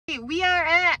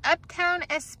Uptown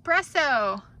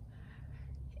Espresso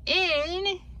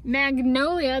in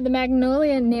Magnolia, the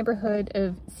Magnolia neighborhood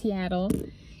of Seattle.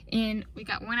 And we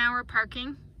got 1 hour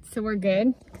parking, so we're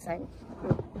good. Because I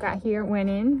got here, went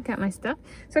in, got my stuff.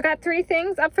 So I got 3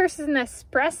 things. Up first is an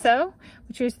espresso,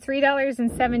 which was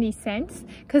 $3.70.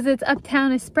 Because it's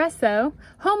Uptown Espresso,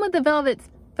 home of the Velvet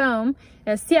Foam,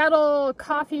 a Seattle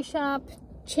coffee shop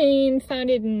chain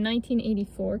founded in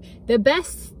 1984. The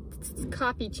best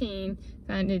coffee chain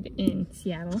founded in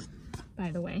Seattle,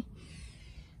 by the way.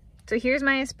 So here's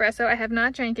my espresso. I have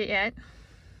not drank it yet.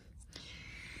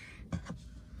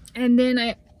 And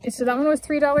then so that one was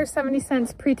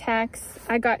 $3.70 pre-tax.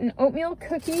 I got an oatmeal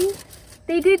cookie.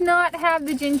 They did not have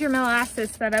the ginger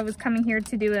molasses that I was coming here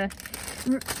to do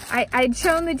I'd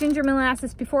shown the ginger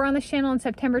molasses before on the channel in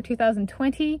September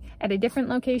 2020 at a different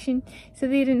location. So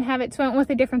they didn't have it, so I went with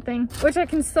a different thing, which I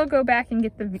can still go back and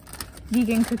get the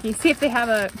vegan cookie. See if they have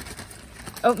a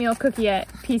oatmeal cookie at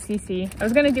PCC. I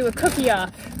was gonna do a cookie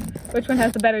off, which one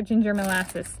has the better ginger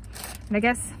molasses. And I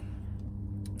guess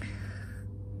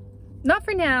not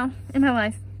for now in my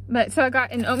life. But so I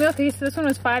got an oatmeal cookie. So this one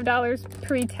was $5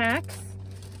 pre-tax.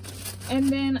 And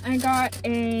then I got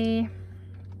a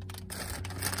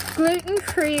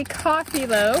gluten-free coffee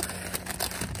loaf.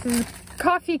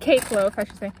 Coffee cake loaf, I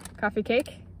should say. Coffee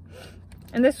cake.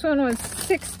 And this one was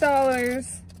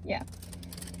 $6. Yeah.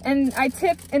 And I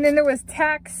tipped, and then there was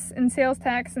tax and sales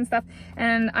tax and stuff.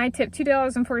 And I tipped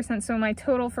 $2.40. So my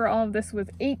total for all of this was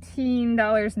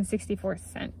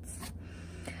 $18.64.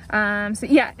 So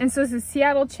yeah, and so this is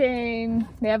Seattle chain.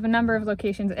 They have a number of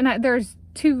locations, and there's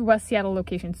 2 West Seattle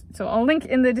locations. So I'll link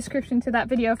in the description to that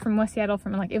video from West Seattle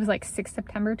from it was like 6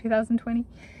 September 2020.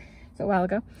 So a while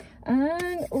ago.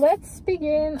 And let's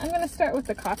begin. I'm gonna start with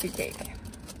the coffee cake.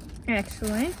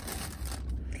 Actually.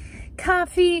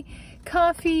 Coffee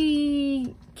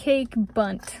cake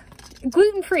bundt.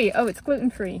 Gluten-free. Oh, it's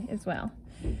gluten-free as well.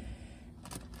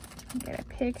 Get a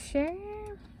picture.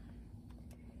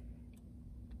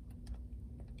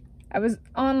 I was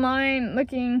online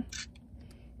looking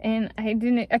and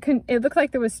it looked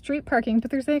like there was street parking, but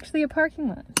there's actually a parking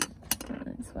lot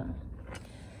as well.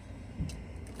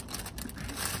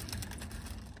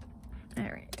 All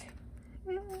right.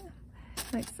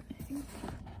 Let's see.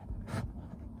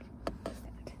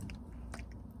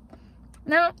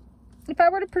 Now, if I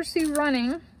were to pursue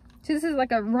running, so this is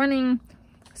like a running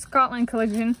Scotland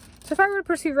collision. So if I were to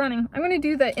pursue running, I'm going to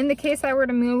do that in the case I were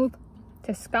to move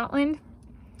to Scotland.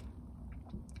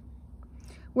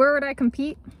 Where would I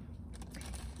compete?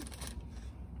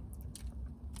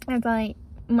 As I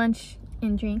munch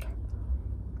and drink.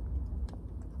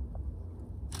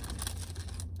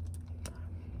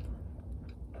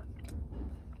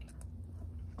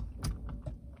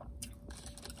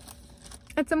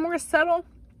 It's a more subtle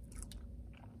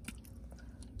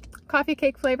coffee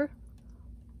cake flavor.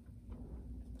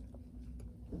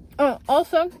 Oh,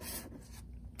 also,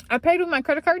 I paid with my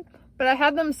credit card, but I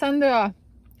had them send a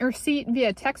receipt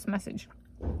via text message.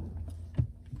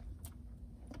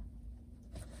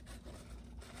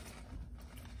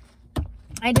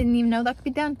 I didn't even know that could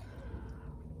be done.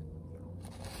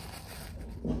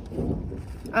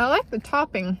 I like the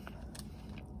topping,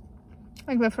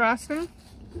 like the frosting.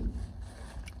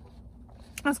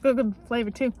 That's good flavor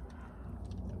too.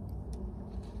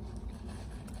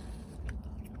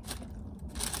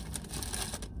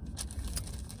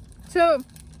 So,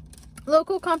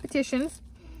 local competitions.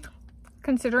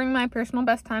 Considering my personal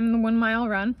best time in the 1 mile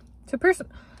run. So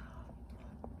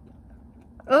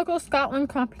local Scotland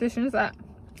competitions that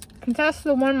contest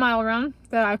the 1 mile run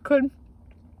that I could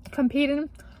compete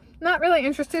in. Not really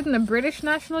interested in the British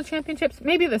National Championships.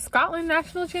 Maybe the Scotland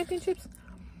National Championships.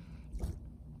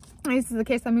 This is the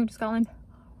case I moved to Scotland.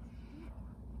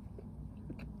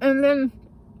 And then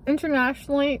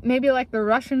internationally, maybe like the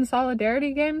Russian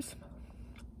Solidarity Games.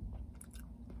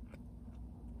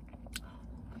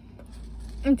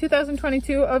 In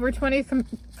 2022, over 20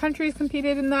 countries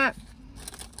competed in that.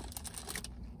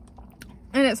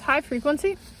 And it's high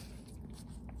frequency.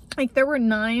 Like there were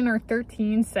 9 or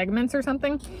 13 segments or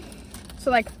something.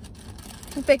 So like,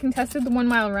 if they contested the 1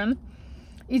 mile run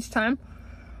each time,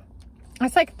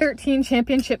 that's like 13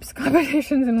 championships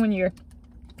competitions in 1 year.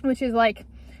 Which is like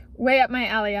way up my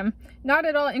alley. I'm not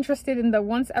at all interested in the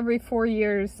once every 4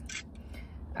 years.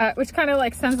 Which kind of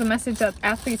like sends a message that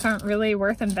athletes aren't really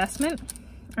worth investment.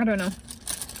 I don't know.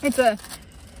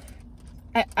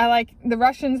 I like, the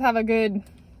Russians have a good,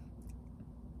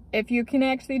 if you can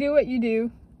actually do what you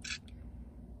do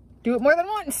it more than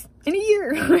once in a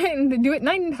year. And do it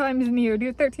 9 times in a year, do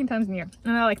it 13 times in a year.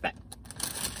 And I like that.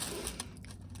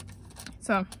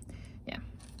 So, yeah.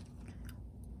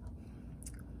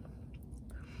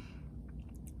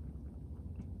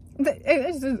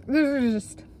 This is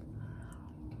just,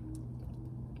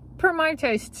 per my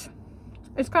tastes,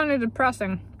 it's kind of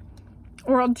depressing.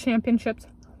 World championships.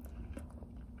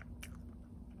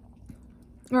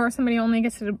 Or somebody only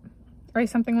gets to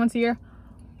race something once a year.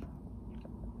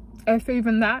 If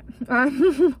even that.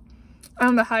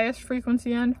 On the highest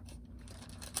frequency end.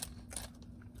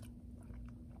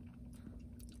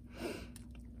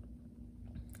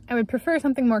 I would prefer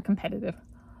something more competitive.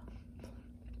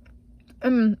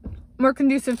 More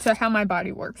conducive to how my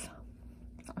body works.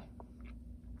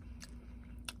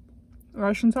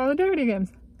 Russian solidarity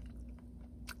games.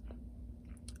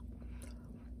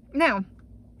 Now,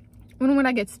 when would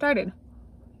I get started?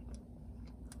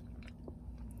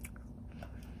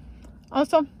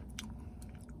 Also,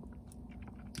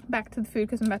 back to the food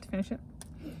because I'm about to finish it.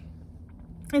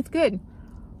 It's good.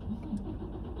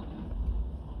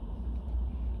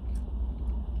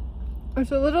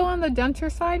 It's a little on the denser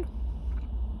side.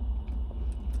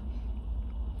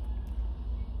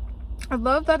 I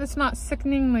love that it's not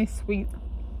sickeningly sweet.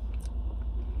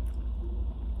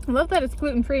 I love that it's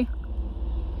gluten-free.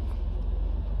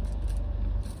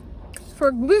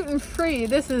 For gluten-free,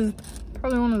 this is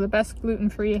probably one of the best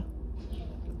gluten-free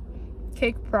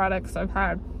cake products I've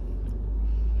had.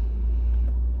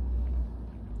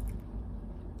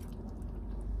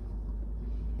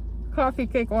 Coffee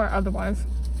cake or otherwise.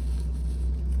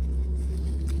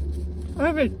 I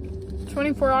have a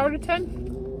 24 out of 10.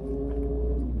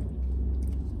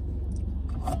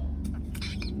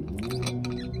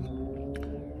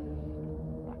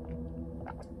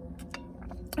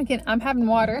 Again, I'm having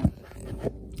water.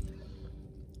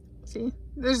 See,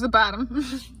 there's the bottom.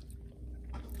 This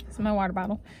is my water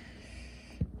bottle.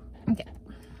 Okay.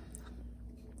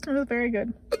 It was very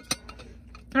good.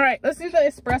 All right, let's do the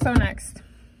espresso next.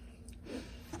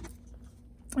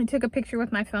 I took a picture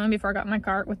with my phone before I got in my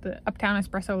cart with the Uptown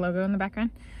Espresso logo in the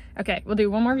background. Okay, we'll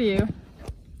do one more view.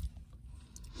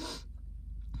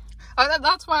 Oh,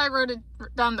 that's why I wrote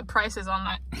down the prices on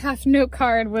that half note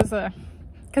card was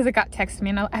because it got texted to me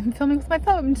and I'm filming with my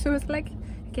phone, so it's like,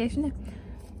 okay, shouldn't I?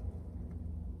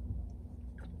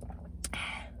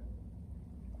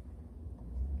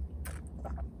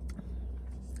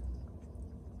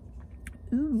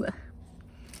 Ooh,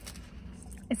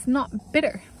 it's not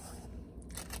bitter.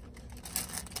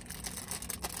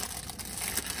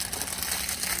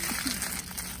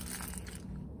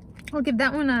 I'll give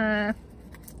that one a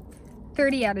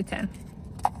 30 out of 10.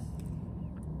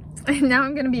 And now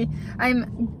I'm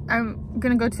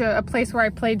gonna go to a place where I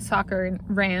played soccer and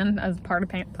ran as part of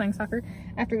playing soccer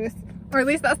after this, or at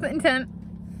least that's the intent.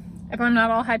 If I'm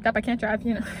not all hyped up, I can't drive,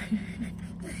 you know.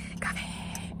 Coffee,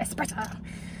 espresso.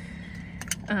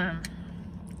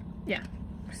 Yeah.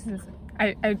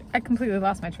 I completely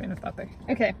lost my train of thought there.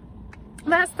 Okay.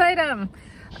 Last item.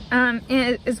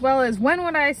 As well as when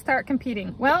would I start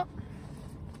competing? Well,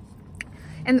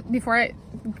 and before I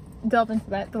delve into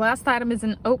that, the last item is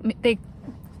an oatmeal. They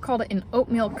called it an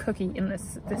oatmeal cookie in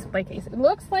this display case. It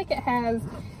looks like it has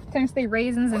potentially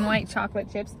raisins and white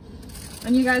chocolate chips.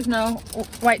 And you guys know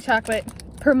white chocolate,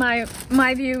 per my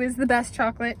view, is the best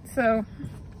chocolate. So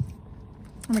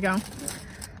here we go.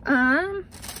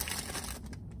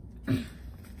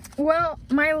 Well,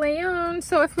 my Leon,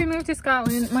 so if we move to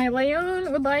Scotland, my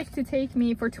Leon would like to take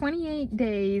me for 28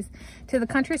 days to the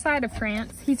countryside of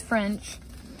France. He's French.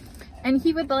 And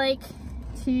he would like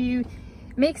to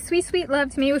make sweet, sweet love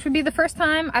to me, which would be the first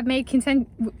time I've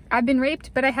been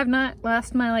raped, but I have not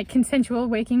lost my like consensual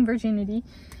waking virginity.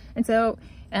 And so,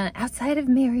 outside of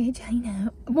marriage, I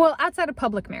know. Well, outside of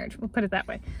public marriage, we'll put it that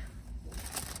way.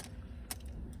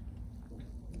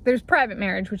 There's private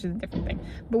marriage, which is a different thing.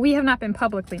 But we have not been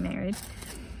publicly married.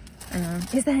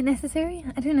 Is that necessary?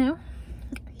 I don't know.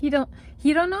 He don't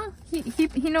know?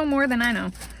 He know more than I know.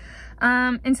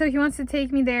 And so he wants to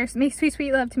take me there, make sweet,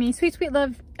 sweet love to me. Sweet, sweet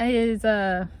love is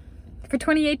for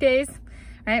 28 days,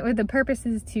 right? Where the purpose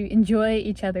is to enjoy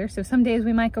each other. So some days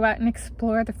we might go out and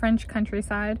explore the French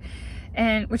countryside,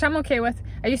 and which I'm okay with.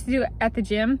 I used to do it at the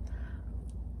gym.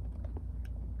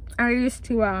 I used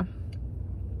to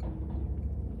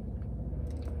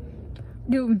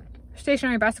do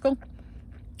stationary bicycle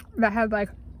that had like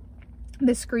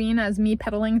the screen as me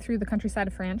pedaling through the countryside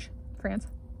of France.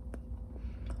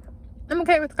 I'm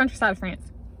okay with the countryside of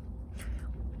France.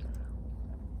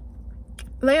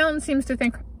 Leon seems to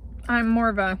think I'm more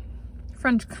of a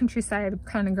French countryside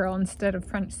kind of girl instead of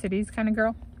French cities kind of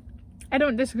girl. I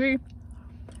don't disagree,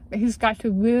 but he's got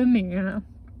to woo me, you know.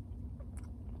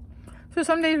 So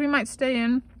some days we might stay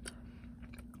in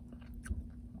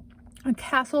a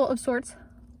castle of sorts.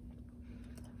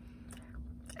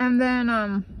 And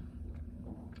then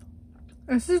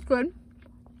This is good.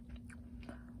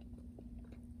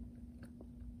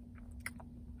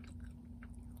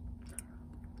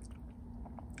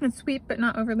 It's sweet, but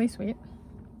not overly sweet.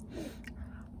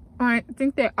 I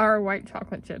think they are white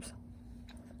chocolate chips.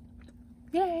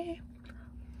 Yay!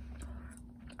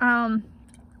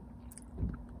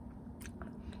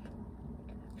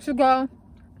 Should go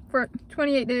for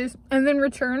 28 days and then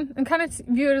return and kind of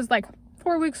view it as like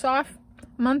 4 weeks off,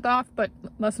 a month off, but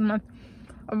less than a month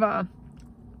of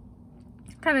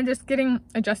kind of just getting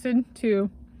adjusted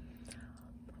to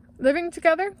living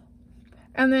together,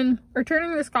 and then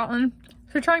returning to Scotland.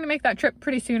 So trying to make that trip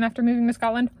pretty soon after moving to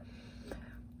Scotland.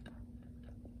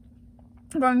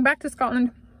 Going back to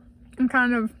Scotland and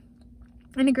kind of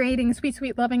integrating sweet,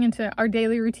 sweet loving into our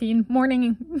daily routine,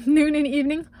 morning, noon, and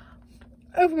evening,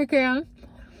 if we can.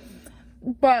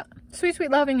 But sweet,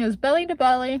 sweet loving is belly to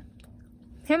belly,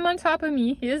 him on top of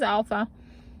me, he is alpha,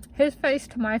 his face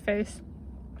to my face,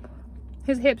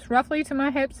 his hips roughly to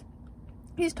my hips.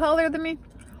 He's taller than me.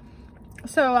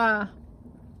 So,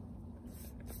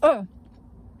 oh,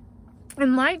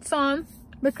 and lights on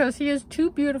because he is too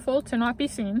beautiful to not be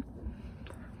seen.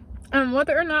 And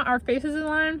whether or not our faces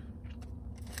align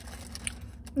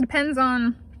depends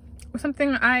on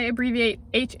something I abbreviate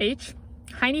HH,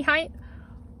 hiney height.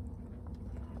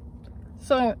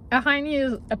 So a hiney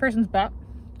is a person's butt.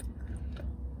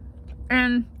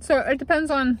 And so it depends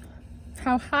on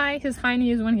how high his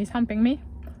hiney is when he's humping me.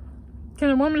 Can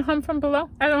a woman hump from below?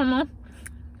 I don't know.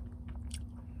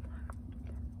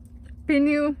 Be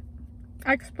new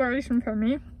exploration for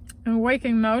me in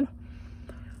waking mode.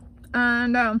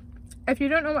 And if you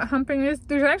don't know what humping is,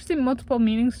 there's actually multiple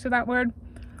meanings to that word.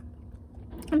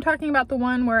 I'm talking about the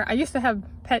one where I used to have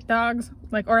pet dogs,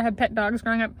 or I had pet dogs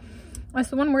growing up. That's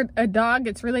the one where a dog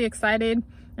gets really excited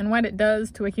and what it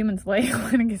does to a human's leg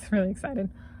when it gets really excited.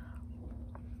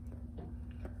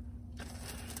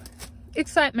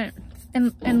 Excitement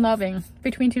and loving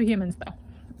between two humans, though.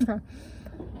 Okay.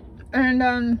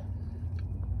 And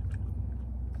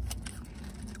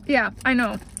yeah, I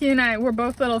know. He and I were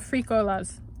both little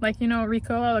free-colas. Like, you know,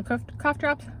 Ricola, the cough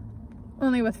drops?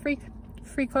 Only with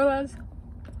free colas.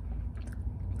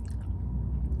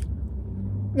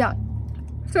 Yeah.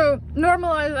 So,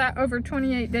 normalize that over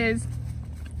 28 days.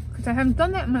 Because I haven't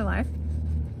done that in my life.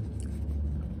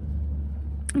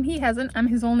 And he hasn't. I'm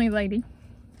his only lady.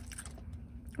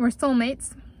 We're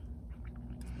soulmates.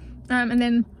 And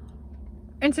then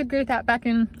integrate that back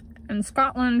in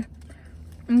Scotland.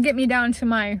 And get me down to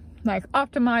my like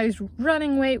optimized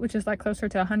running weight, which is like closer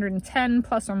to 110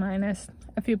 plus or minus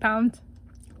a few pounds.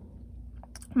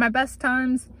 My best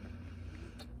times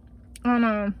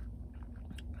on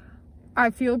I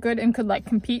feel good and could like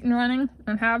compete in running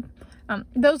and have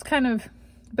those kind of,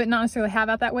 but not necessarily have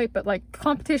at that weight, but like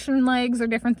competition legs are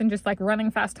different than just like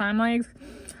running fast time legs.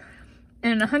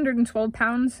 And 112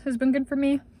 pounds has been good for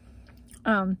me.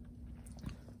 I'd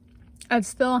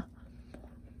still,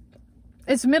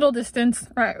 it's middle distance,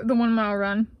 right? The 1 mile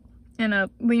run, and a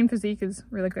lean physique is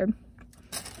really good.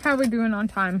 How are we doing on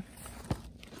time?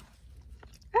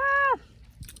 Ah!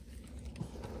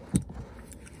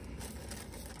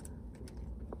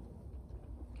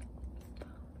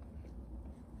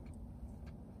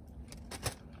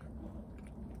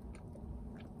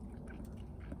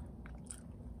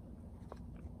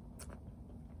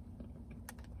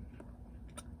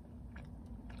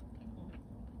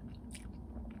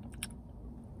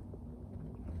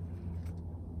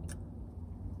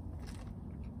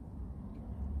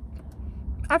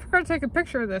 I forgot to take a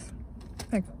picture of this.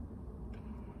 Thanks.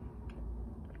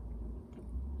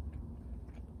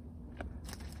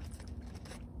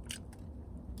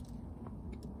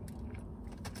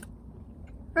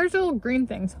 There's little green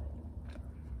things.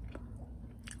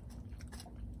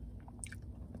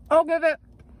 I'll give it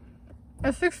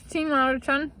a 16 out of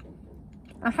 10.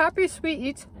 A happy sweet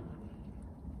eat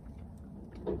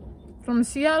from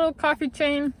Seattle coffee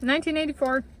chain,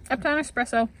 1984, Uptown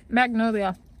Espresso,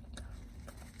 Magnolia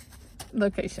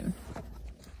location.